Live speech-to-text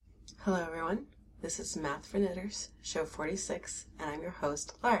Hello everyone, this is Math for Knitters, show 46, and I'm your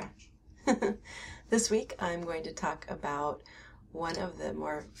host, Laura. This week I'm going to talk about one of the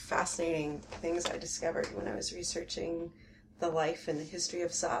more fascinating things I discovered when I was researching the life and the history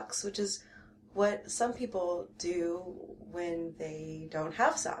of socks, which is what some people do when they don't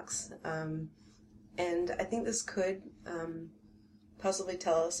have socks. And I think this could possibly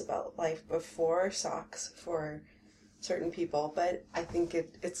tell us about life before socks for certain people, but I think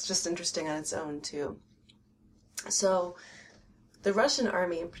it's just interesting on its own too. So the Russian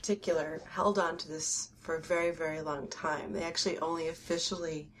army in particular held on to this for a very, very long time. They actually only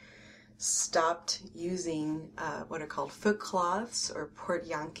officially stopped using what are called foot cloths or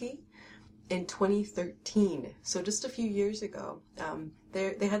portyanki in 2013, so just a few years ago.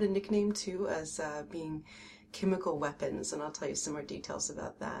 They had a nickname too as being chemical weapons, and I'll tell you some more details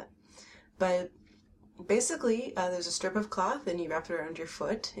about that. But basically, there's a strip of cloth and you wrap it around your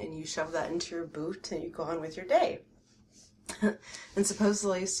foot and you shove that into your boot and you go on with your day. And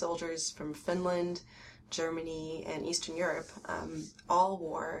supposedly soldiers from Finland, Germany, and Eastern Europe all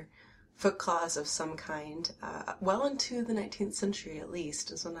wore foot cloths of some kind well into the 19th century at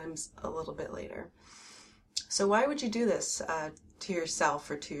least, and sometimes a little bit later. So why would you do this to yourself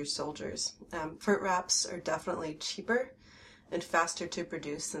or to your soldiers? Foot wraps are definitely cheaper and faster to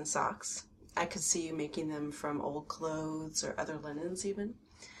produce than socks. I could see you making them from old clothes or other linens even.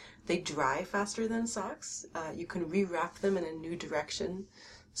 They dry faster than socks. You can rewrap them in a new direction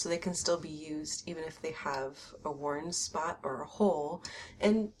so they can still be used even if they have a worn spot or a hole.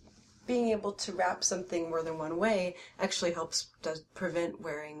 And being able to wrap something more than one way actually does prevent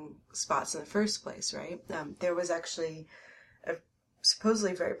wearing spots in the first place, right? There was actually a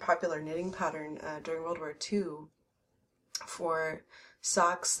supposedly very popular knitting pattern during World War II for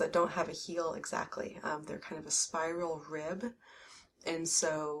socks that don't have a heel exactly. They're kind of a spiral rib, and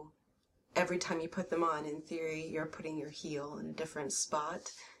so every time you put them on, in theory, you're putting your heel in a different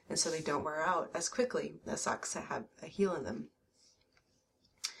spot, and so they don't wear out as quickly as socks that have a heel in them.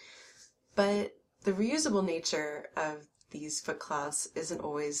 But the reusable nature of these foot cloths isn't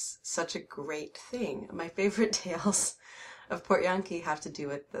always such a great thing. My favorite tales of portyanki have to do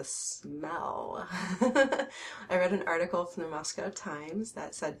with the smell. I read an article from the Moscow Times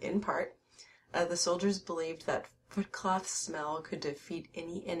that said, in part, the soldiers believed that footcloth smell could defeat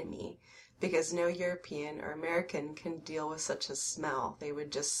any enemy because no European or American can deal with such a smell. They would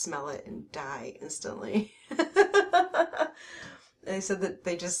just smell it and die instantly. They said that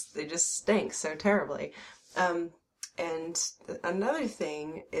they just stink so terribly. And another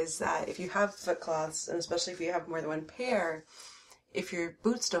thing is that if you have foot cloths, and especially if you have more than one pair, if your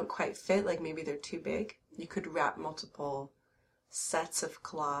boots don't quite fit, like maybe they're too big, you could wrap multiple sets of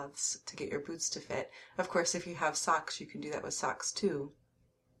cloths to get your boots to fit. Of course, if you have socks, you can do that with socks too.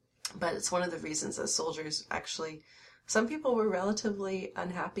 But it's one of the reasons that soldiers actually, some people were relatively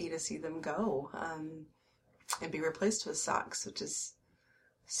unhappy to see them go and be replaced with socks, which is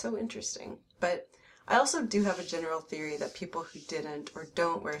so interesting. But I also do have a general theory that people who didn't or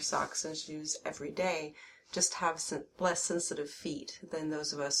don't wear socks and shoes every day just have less sensitive feet than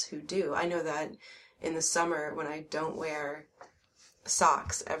those of us who do. I know that in the summer when I don't wear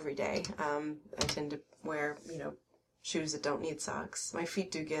socks every day, I tend to wear, shoes that don't need socks. My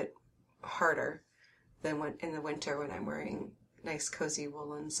feet do get harder than when in the winter when I'm wearing nice cozy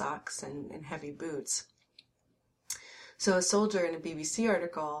woolen socks and heavy boots. So a soldier in a BBC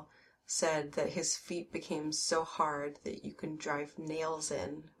article said that his feet became so hard that you can drive nails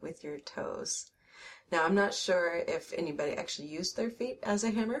in with your toes. Now, I'm not sure if anybody actually used their feet as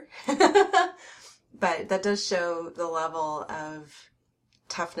a hammer, but that does show the level of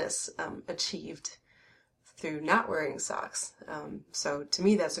toughness achieved through not wearing socks. So to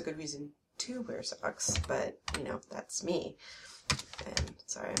me, that's a good reason to wear socks, but, that's me. And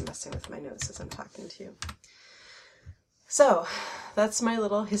sorry, I'm messing with my notes as I'm talking to you. So that's my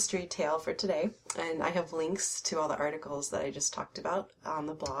little history tale for today, and I have links to all the articles that I just talked about on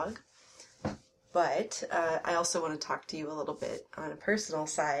the blog. But I also want to talk to you a little bit on a personal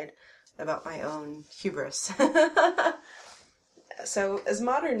side about my own hubris. So as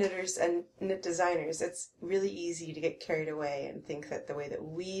modern knitters and knit designers, it's really easy to get carried away and think that the way that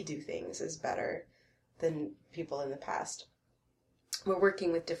we do things is better than people in the past. We're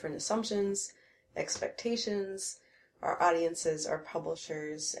working with different assumptions, expectations. Our audiences, our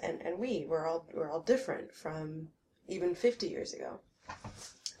publishers, and we're all different from even 50 years ago.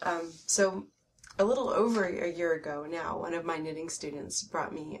 So a little over a year ago now, one of my knitting students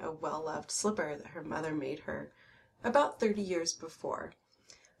brought me a well-loved slipper that her mother made her about 30 years before.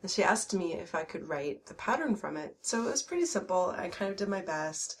 And she asked me if I could write the pattern from it. So it was pretty simple. I kind of did my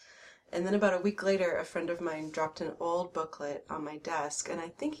best. And then about a week later, a friend of mine dropped an old booklet on my desk, and I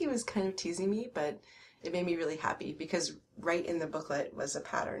think he was kind of teasing me, but it made me really happy because right in the booklet was a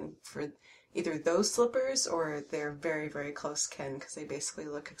pattern for either those slippers or their very, very close kin, because they basically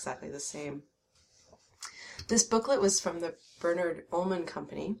look exactly the same. This booklet was from the Bernard Ullman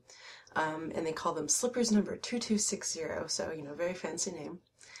Company, and they call them Slippers number 2260, so, very fancy name.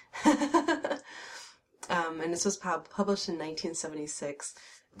 And this was published in 1976,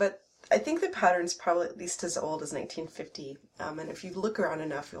 but I think the pattern's probably at least as old as 1950, and if you look around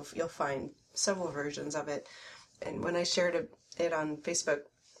enough, you'll find several versions of it. And when I shared it on Facebook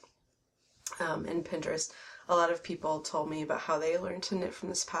and Pinterest, a lot of people told me about how they learned to knit from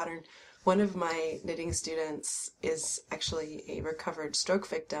this pattern. One of my knitting students is actually a recovered stroke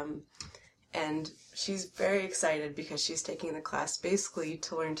victim, and she's very excited because she's taking the class basically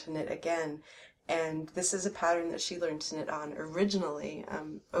to learn to knit again. And this is a pattern that she learned to knit on originally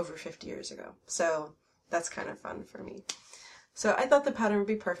over 50 years ago. So that's kind of fun for me. So I thought the pattern would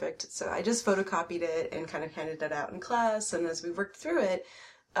be perfect. So I just photocopied it and kind of handed it out in class. And as we worked through it,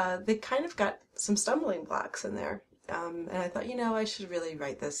 they kind of got some stumbling blocks in there. And I thought, I should really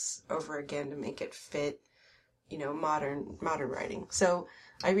write this over again to make it fit, modern writing. So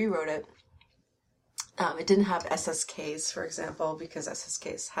I rewrote it. It didn't have SSKs, for example, because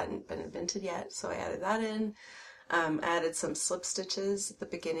SSKs hadn't been invented yet, so I added that in. Added some slip stitches at the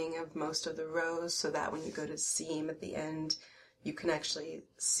beginning of most of the rows so that when you go to seam at the end, you can actually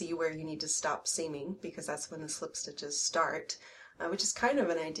see where you need to stop seaming, because that's when the slip stitches start, which is kind of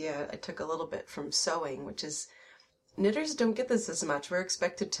an idea I took a little bit from sewing, which is knitters don't get this as much. We're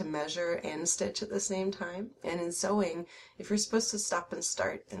expected to measure and stitch at the same time. And in sewing, if you're supposed to stop and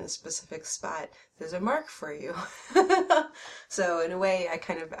start in a specific spot, there's a mark for you. So in a way, I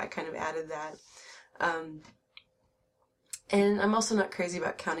kind of added that. And I'm also not crazy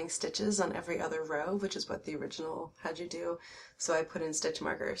about counting stitches on every other row, which is what the original had you do. So I put in stitch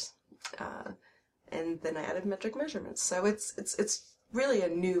markers. And then I added metric measurements. So it's really a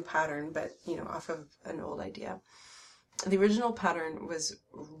new pattern, but off of an old idea. The original pattern was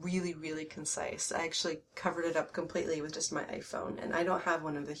really, really concise. I actually covered it up completely with just my iPhone, and I don't have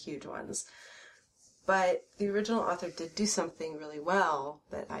one of the huge ones. But the original author did do something really well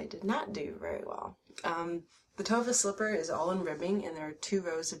that I did not do very well. The toe of the slipper is all in ribbing, and there are 2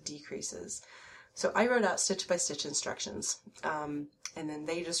 rows of decreases. So I wrote out stitch by stitch instructions, and then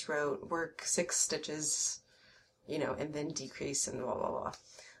they just wrote work 6 stitches, and then decrease and blah, blah, blah.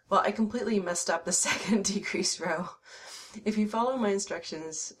 Well, I completely messed up the second decrease row. If you follow my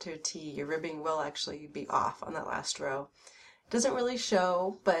instructions to a T, your ribbing will actually be off on that last row. It doesn't really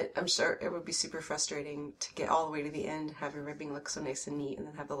show, but I'm sure it would be super frustrating to get all the way to the end, have your ribbing look so nice and neat, and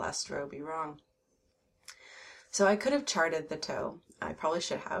then have the last row be wrong. So I could have charted the toe. I probably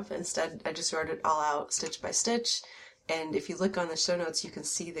should have. Instead, I just wrote it all out stitch by stitch. And if you look on the show notes, you can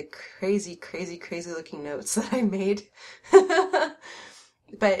see the crazy, crazy, crazy looking notes that I made.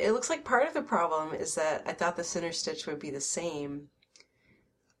 But it looks like part of the problem is that I thought the center stitch would be the same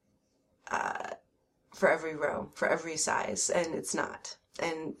for every row, for every size, and it's not.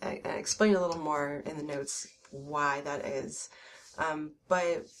 And I explain a little more in the notes why that is.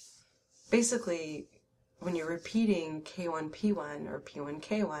 But basically, when you're repeating K1P1 or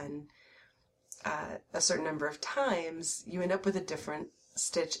P1K1 a certain number of times, you end up with a different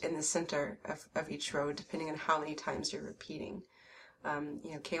stitch in the center of each row, depending on how many times you're repeating.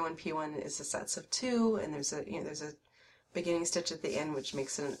 K1, P1 is a sets of 2, and there's a beginning stitch at the end, which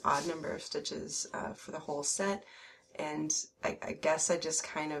makes it an odd number of stitches for the whole set. And I guess I just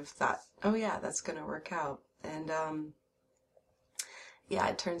kind of thought, oh yeah, that's going to work out. And yeah,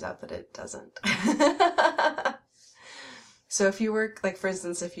 it turns out that it doesn't. So if you work, like for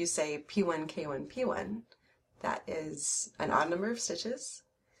instance, if you say P1, K1, P1, that is an odd number of stitches,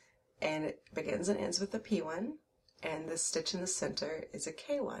 and it begins and ends with a P1, and the stitch in the center is a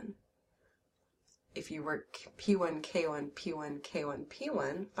K1. If you work P1, K1, P1, K1,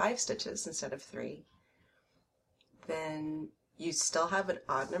 P1, 5 stitches instead of 3, then you still have an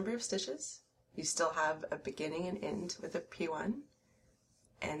odd number of stitches, you still have a beginning and end with a P1,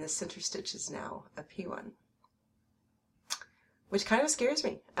 and the center stitch is now a P1. Which kind of scares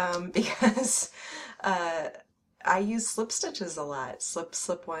me, because I use slip stitches a lot. Slip,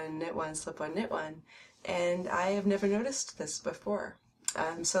 slip one, knit one, slip one, knit one. And I have never noticed this before.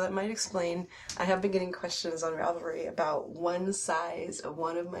 So that might explain, I have been getting questions on Ravelry about one size of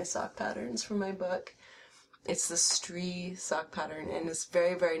one of my sock patterns from my book. It's the Stree sock pattern, and this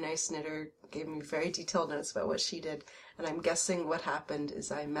very, very nice knitter gave me very detailed notes about what she did. And I'm guessing what happened is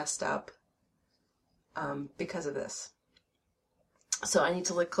I messed up because of this. So I need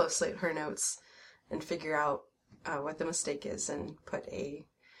to look closely at her notes and figure out what the mistake is and put a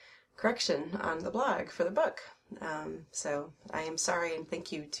correction on the blog for the book. So I am sorry, and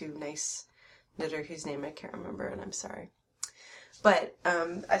thank you to nice knitter whose name I can't remember, and I'm sorry. But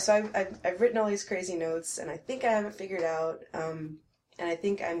I've written all these crazy notes, and I think I have it figured out. And I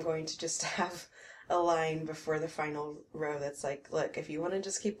think I'm going to just have a line before the final row that's like, look, if you want to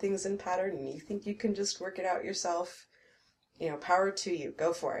just keep things in pattern and you think you can just work it out yourself, power to you,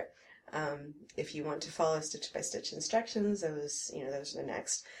 go for it. If you want to follow stitch by stitch instructions, those are the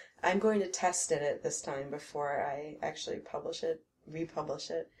next. I'm going to test it this time before I actually republish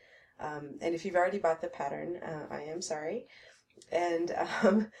it. And if you've already bought the pattern, I am sorry. And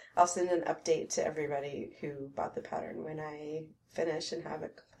I'll send an update to everybody who bought the pattern when I finish and have a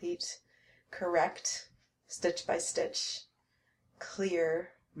complete, correct, stitch by stitch,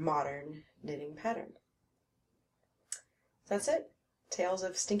 clear, modern knitting pattern. That's it. Tales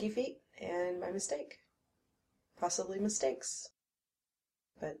of Stinky Feet and my mistake. Possibly mistakes.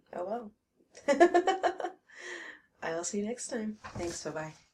 But oh well. I'll see you next time. Thanks, bye-bye.